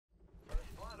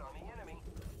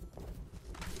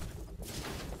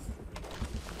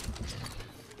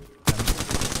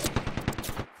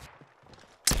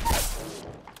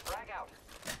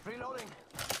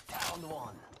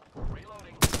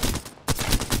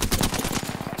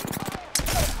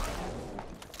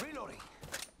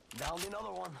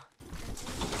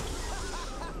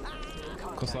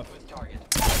Close left.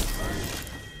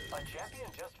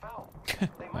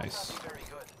 Nice.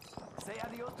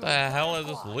 The hell is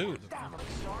this loot?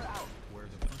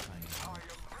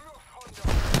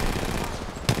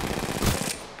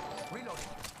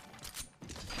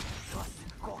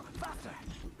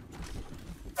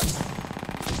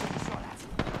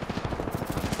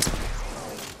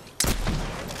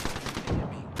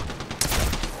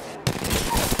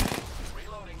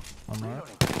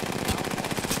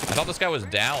 I thought this guy was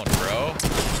down, bro.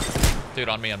 Dude,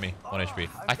 on me. 1 HP.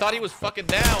 I thought he was fucking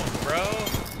down, bro.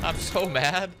 I'm so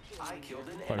mad.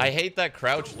 I hate that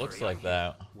crouch looks like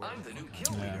that.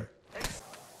 Yeah.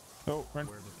 Oh, run.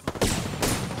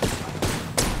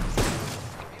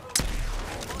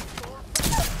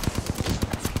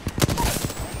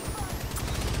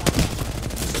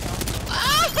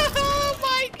 Oh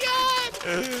my god!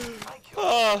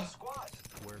 Oh.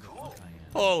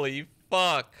 Holy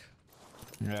fuck.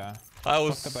 Yeah. I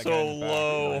was so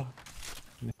low.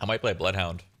 I might play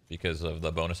Bloodhound because of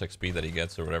the bonus XP that he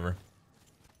gets or whatever. Are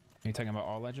you talking about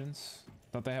all legends?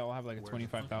 Don't they all have like a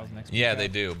 25,000 XP? Yeah, they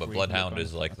do, but Bloodhound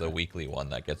is like the weekly one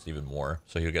that gets even more.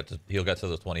 So he'll get to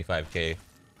the 25k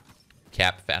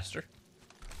cap faster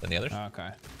than the others. Okay.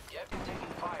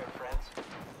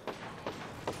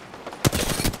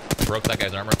 Broke that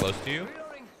guy's armor close to you.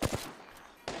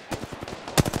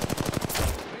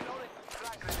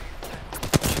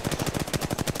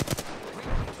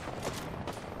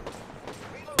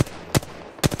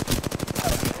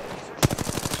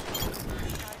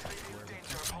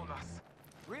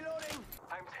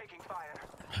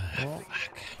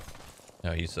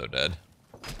 No, he's so dead.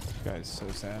 This guy's so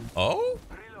sad. Oh?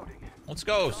 Let's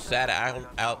go, sad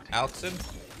Alxon.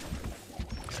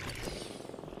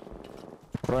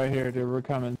 Right here, dude. We're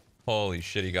coming. Holy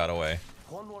shit, he got away.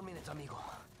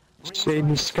 Save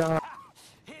me, Scott.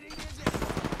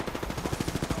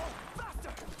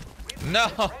 No!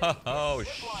 Oh,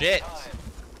 shit!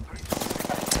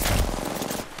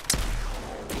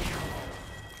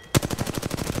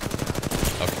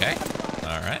 Okay.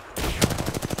 Alright.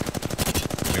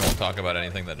 We won't talk about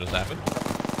anything that just happened.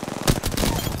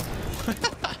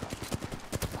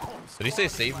 Did he say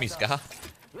save me, Ska?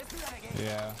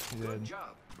 Yeah, he did.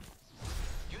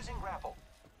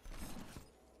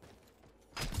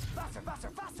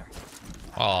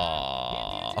 Aww.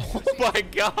 Oh my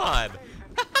god!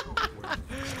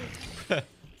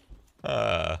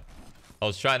 I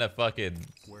was trying to fucking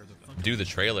do the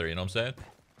trailer, you know what I'm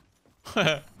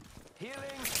saying?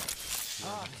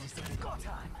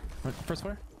 First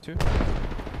floor? 2?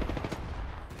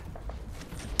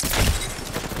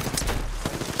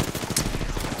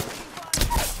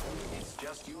 It's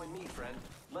just you and me, friend.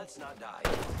 Let's not die.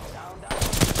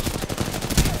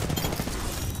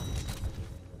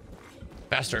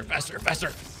 Faster, faster,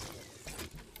 faster!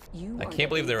 I can't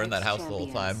believe they were in that house the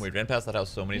whole time. We ran past that house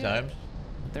so many times.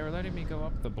 They were letting me go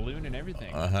up the balloon and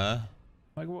everything. Uh-huh.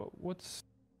 Like, what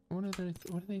are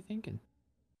they thinking?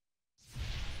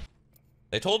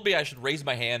 They told me I should raise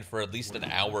my hand for at least an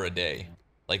hour a day.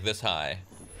 Like this high.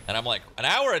 And I'm like, an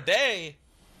hour a day?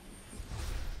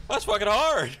 That's fucking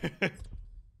hard.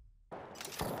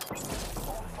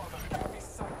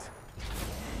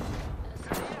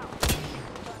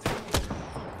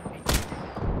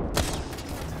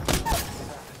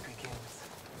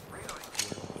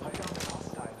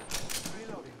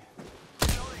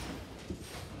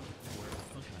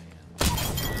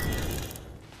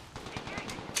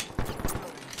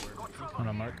 Hold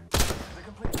on, Mark.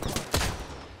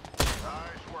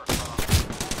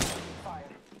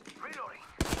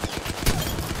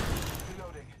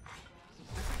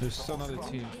 There's still another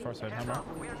team far side, huh, Mark?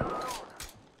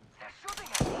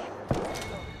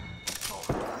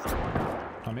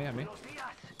 On me.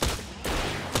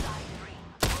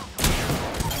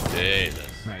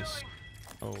 Jesus. Nice.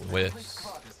 Oh, Whiffs.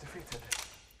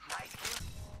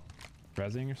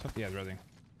 rezzing or something? Yeah, rezzing.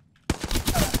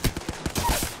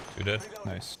 2 dead.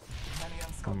 Nice.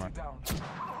 One more.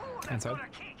 Inside.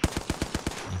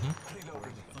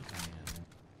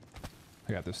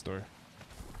 I got this door.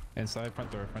 Inside,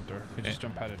 front door. You just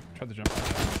jump at it. Try to jump at it.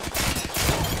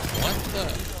 What the?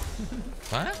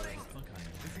 What?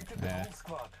 Yeah.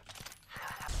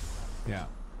 Yeah.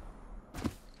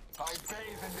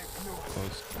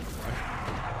 Close.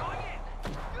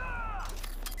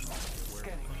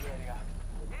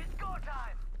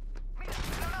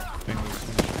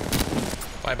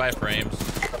 Bye-bye frames.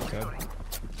 Good.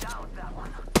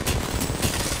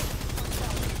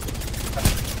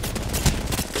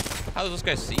 How does this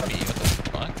guy see me? What the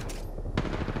fuck?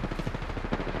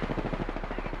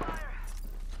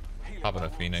 Popping a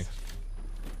Phoenix.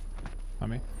 On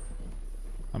me.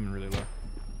 I'm really low.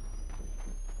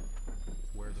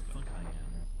 Where the fuck I am?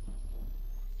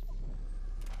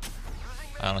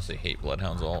 I honestly hate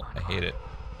Bloodhound's ult. I hate it.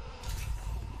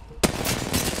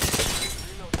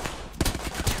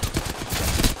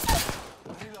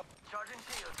 Charging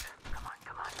shields. Come on,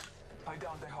 come on. I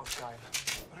downed the hostile.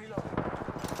 Reload.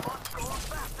 Let's go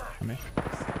faster. On me.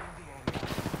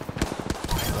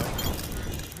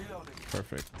 Reloading.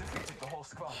 Perfect. Defeated the whole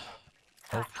squad.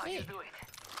 How you do it?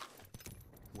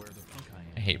 Where the fuck I am?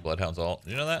 I hate Bloodhound's ult.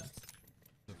 You know that?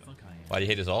 The fuck I am? Why do you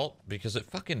hate his ult? Because it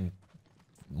fucking...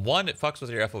 One, it fucks with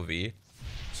your FOV.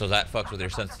 So that fucks with your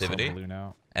sensitivity. So blue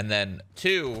now. And then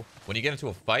two, when you get into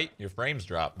a fight, your frames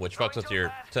drop, which fucks with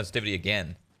your sensitivity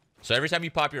again. So every time you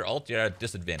pop your ult, you're at a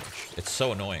disadvantage. It's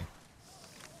so annoying.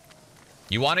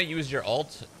 You want to use your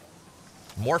ult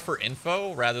more for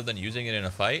info rather than using it in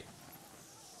a fight.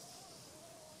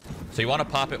 So you want to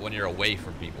pop it when you're away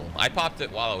from people. I popped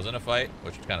it while I was in a fight,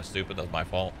 which is kind of stupid. That was my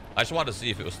fault. I just wanted to see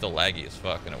if it was still laggy as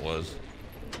fuck, and it was.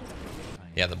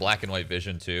 Yeah, the black and white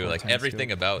vision too. Like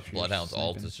everything about Bloodhound's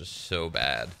ult is just so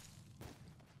bad.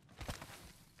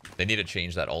 They need to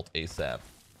change that ult ASAP.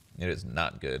 It is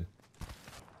not good.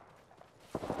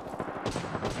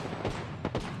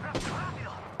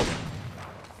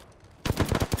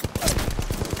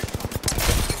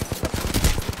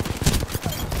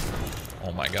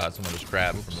 Oh my god, someone just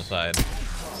grabbed from the side.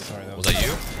 Sorry, Was that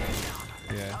you?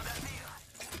 Yeah.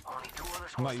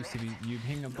 I'm not used to you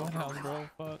being a Bloodhound, bro.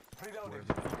 Fuck. Reloading.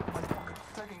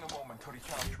 Taking a moment to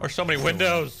recharge. There's so many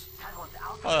windows.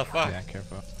 Oh the fuck. Yeah,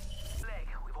 careful.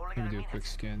 Maybe do a quick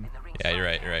skin. Yeah, you're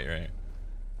right, you're right, you're right.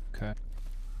 Okay.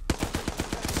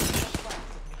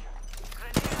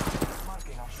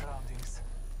 Marking our surroundings.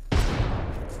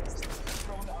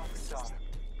 Thrown out star.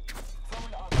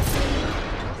 Thrown out.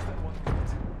 Less than 1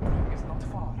 minute. Ring is not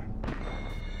far.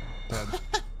 Dead.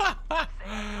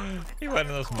 He went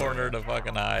in this corner to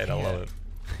fucking hide. I love it.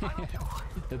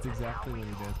 That's exactly what he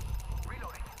did.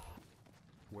 Reloading.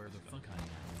 Where the fuck I am?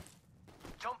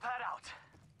 Jump pad out.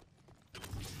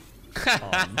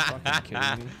 Oh, you fucking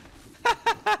kidding me?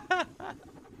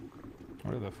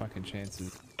 What are the fucking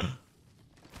chances?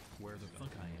 Where the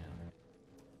fuck I am?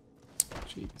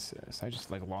 Jesus, I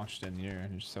just like launched in the air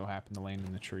and just so happened to land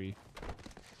in the tree.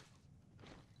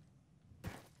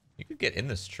 You could get in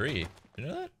this tree. You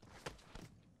know that?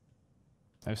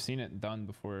 I've seen it done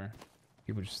before.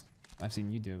 People just, I've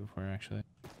seen you do it before actually.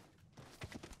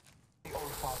 The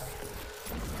old father.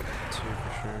 Two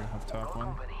for sure, up top one.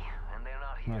 Company, and they're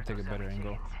not I'm here gonna take to a better serve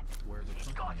angle. kids. Where the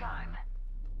fuck I Got am? time.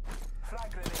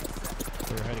 Frag grenade set.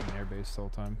 They were heading in airbase the whole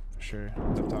time, for sure.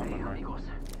 It's up top Hey, one, right? amigos.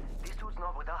 This dude's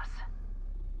not with us.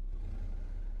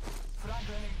 Frag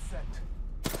grenade set.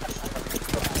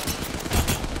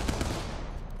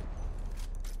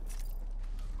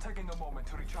 Taking a moment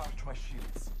to recharge my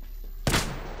shields.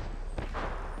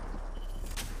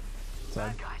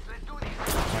 Side. Guys, let's do this.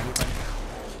 Find it, find it.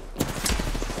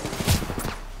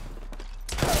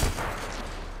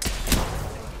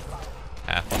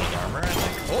 Half on his armor, I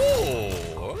think.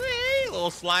 Oh, okay.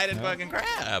 Little sliding fucking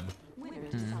crab.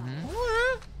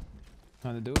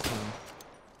 How to do it to him.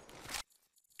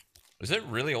 Is it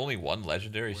really only one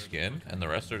legendary skin and the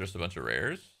rest are just a bunch of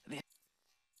rares?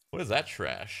 What is that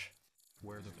trash?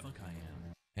 Where the fuck I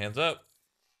am? Hands up.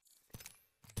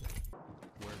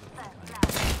 Where the fuck I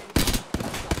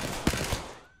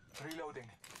Reloading.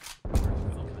 am? Where the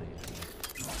fuck I am?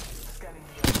 Scanning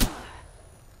the area.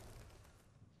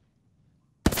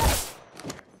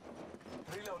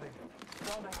 Reloading.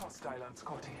 Down a hostile on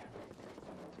Scotty.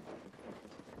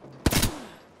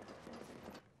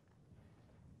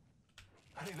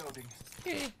 Reloading.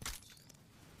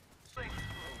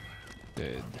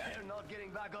 Dead. They're not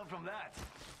getting back up from that.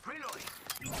 Reloading.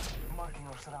 Marking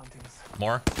our surroundings.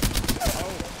 More?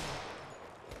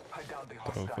 I downed the Oh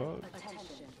hostile. fuck.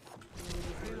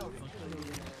 Reloading.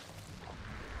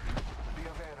 Be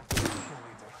aware of the kill leader.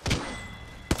 Reloading.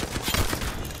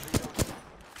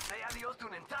 Say adios to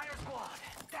an entire squad.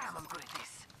 Damn, I'm good at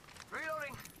this.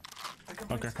 Reloading. The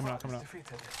complete Okay, coming out, squad coming is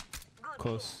defeated.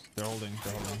 Close. They're holding.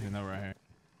 They're holding. You know, right here.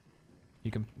 You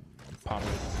can pop it.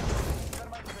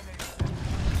 Thermite grenade set.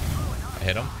 I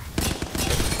hit him.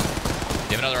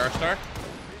 You have another arc star?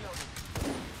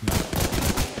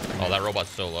 Oh, that robot's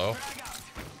so low.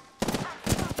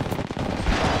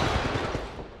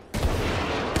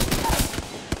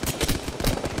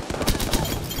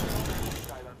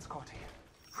 Hostile on Scotty.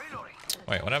 Reloading.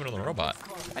 Wait, what happened to the robot?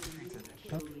 Squad defeated.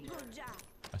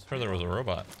 I swear there was a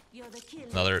robot. You're the killer.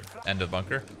 Another end of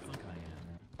bunker. Fuck I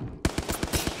am.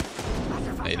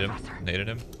 Naded him. Naded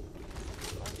him.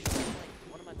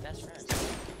 One of my best friends.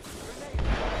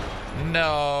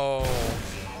 No.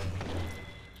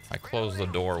 I closed the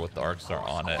door with the arc star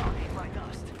on it.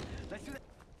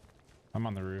 I'm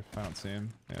on the roof. I don't see him.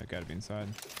 Yeah, gotta be inside.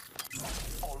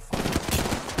 All fire.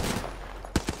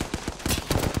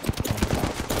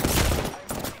 I'm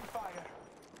taking fire.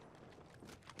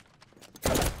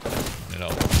 You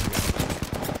know.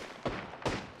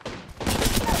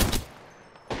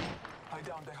 I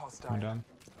downed a hostile. I'm done.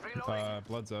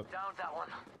 Blood's up. Down that one.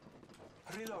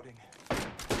 Reloading.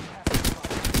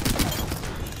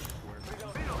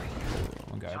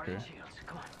 One guy up here. Shields.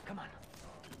 Come on, come on.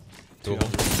 Two of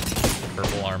them.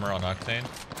 Purple armor on Octane.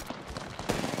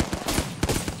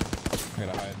 I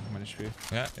gotta hide. I'm gonna shoot.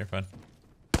 Yeah, you're fine.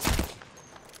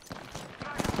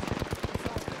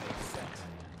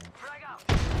 Frag out.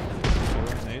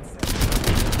 Nade.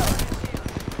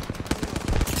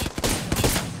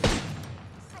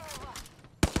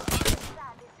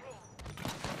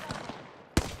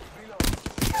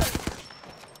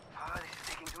 Ah, this is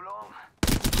taking too long.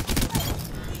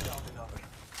 Down another.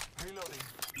 Reloading.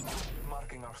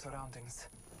 Marking our surroundings.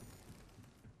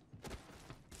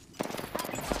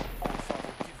 Alpha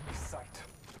will give me sight.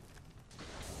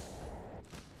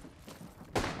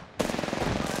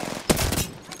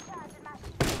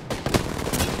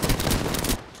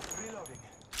 Reloading.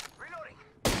 Reloading.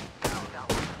 Down that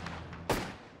one.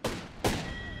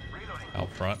 Reloading.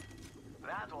 Out front.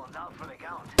 That one's out for the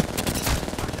count.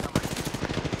 Reloading.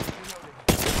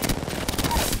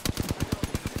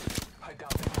 I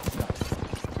downed a hostile.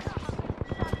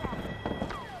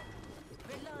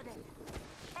 Reloading.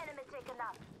 Enemy taken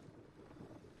up.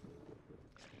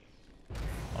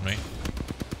 On me.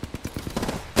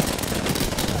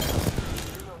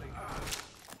 Reloading.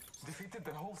 Defeated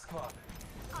the whole squad.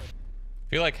 I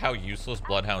feel like how useless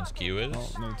Bloodhound's Q is.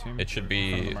 Oh, no team. It should From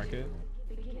be the market.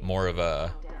 more of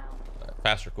a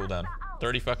faster cooldown.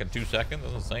 30 fucking 2 seconds?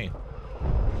 That's insane.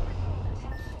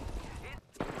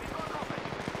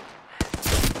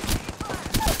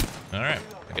 Alright.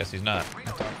 I guess he's not.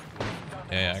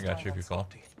 Yeah, I got you if you fall.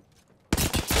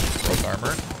 Broke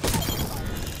armor.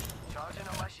 Charging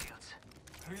on my shields.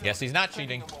 Guess he's not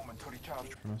cheating. A moment to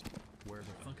recharge. Where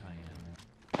the fuck I am.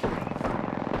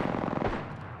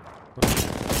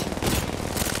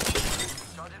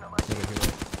 Charging on my shields.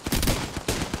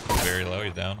 Very low,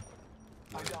 he's down.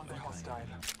 I downed a hostile.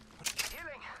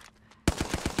 Healing.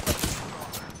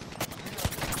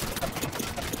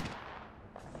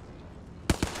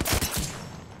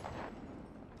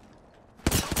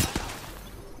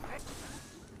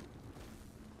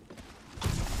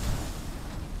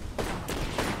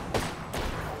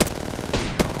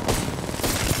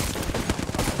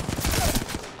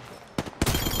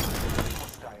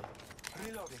 Hostile.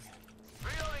 Reloading.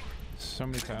 Reloading. So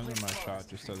many times when my shot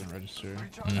just doesn't register.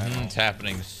 It's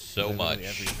happening so Literally much.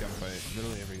 Every gunfight.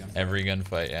 Literally every gunfight. Every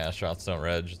gunfight, yeah, shots don't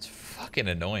reg. It's fucking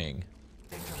annoying.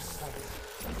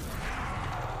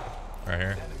 Right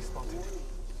here. Enemy spotted.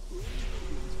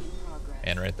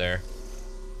 And right there.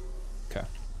 Okay.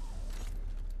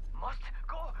 Must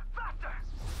go faster.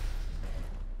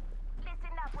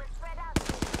 Listen up, we'll spread out.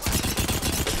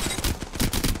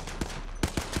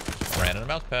 Ran in a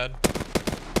mouse pad.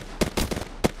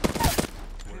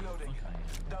 Reloading.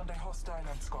 Downed a hostile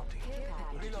and Scotty.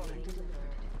 Reloading.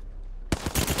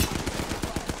 Care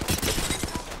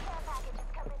package is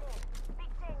coming in.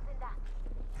 Big things in that.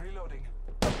 Reloading.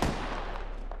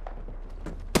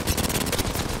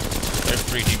 There's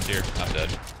 3 teams here. I'm dead.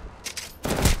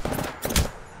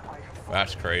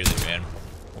 That's crazy, man.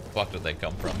 Where the fuck did they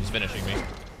come from? He's finishing me.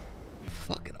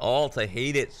 Fucking ult. I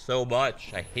hate it so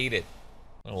much. I hate it.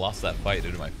 I lost that fight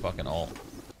due to my fucking ult.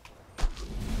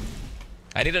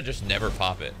 I need to just never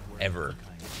pop it. Ever.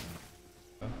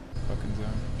 Fucking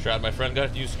zone. Shroud, my friend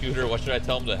got to use scooter. What should I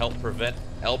tell him to help prevent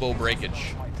elbow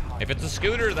breakage? If it's a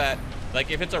scooter that,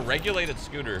 like, if it's a regulated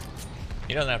scooter,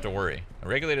 he doesn't have to worry. A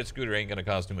regulated scooter ain't gonna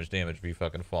cause too much damage if you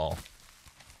fucking fall.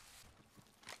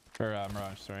 Or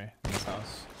Mirage, sorry. In this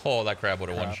house. Oh, that crab would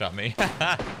have one-shot me.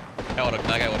 that guy would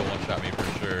have one-shot me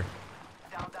for sure.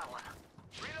 Down that one.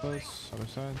 Close. Other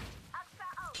side.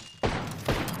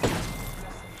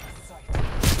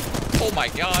 Oh my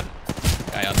god.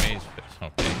 Guy on me.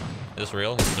 Okay. Is this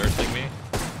real? He's thirsting me?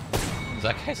 Is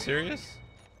that guy serious?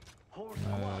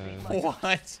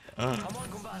 What?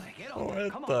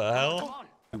 What the hell?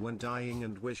 When dying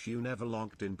and wish you never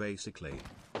logged in basically.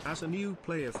 As a new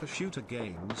player for shooter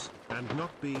games, and not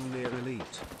being near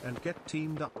elite, and get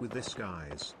teamed up with this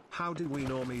guys, how do we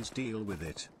normies deal with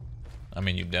it? I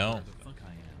mean, you don't. Where the fuck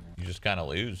I am. You just kind of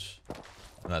lose.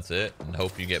 And that's it. And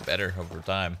hope you get better over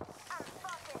time.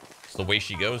 It's the way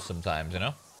she goes sometimes, you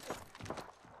know?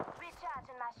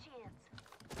 Recharging my shields.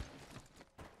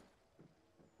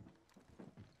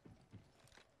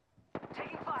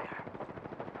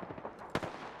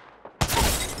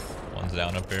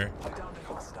 Someone's down up here. I downed a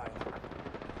hostile.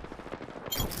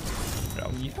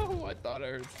 Yo, I thought I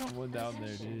heard someone down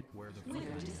there, dude. Where the fuck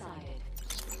Winner decided.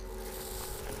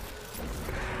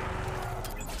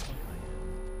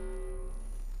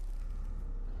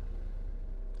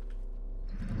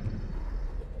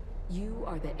 You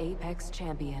are the Apex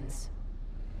Champions.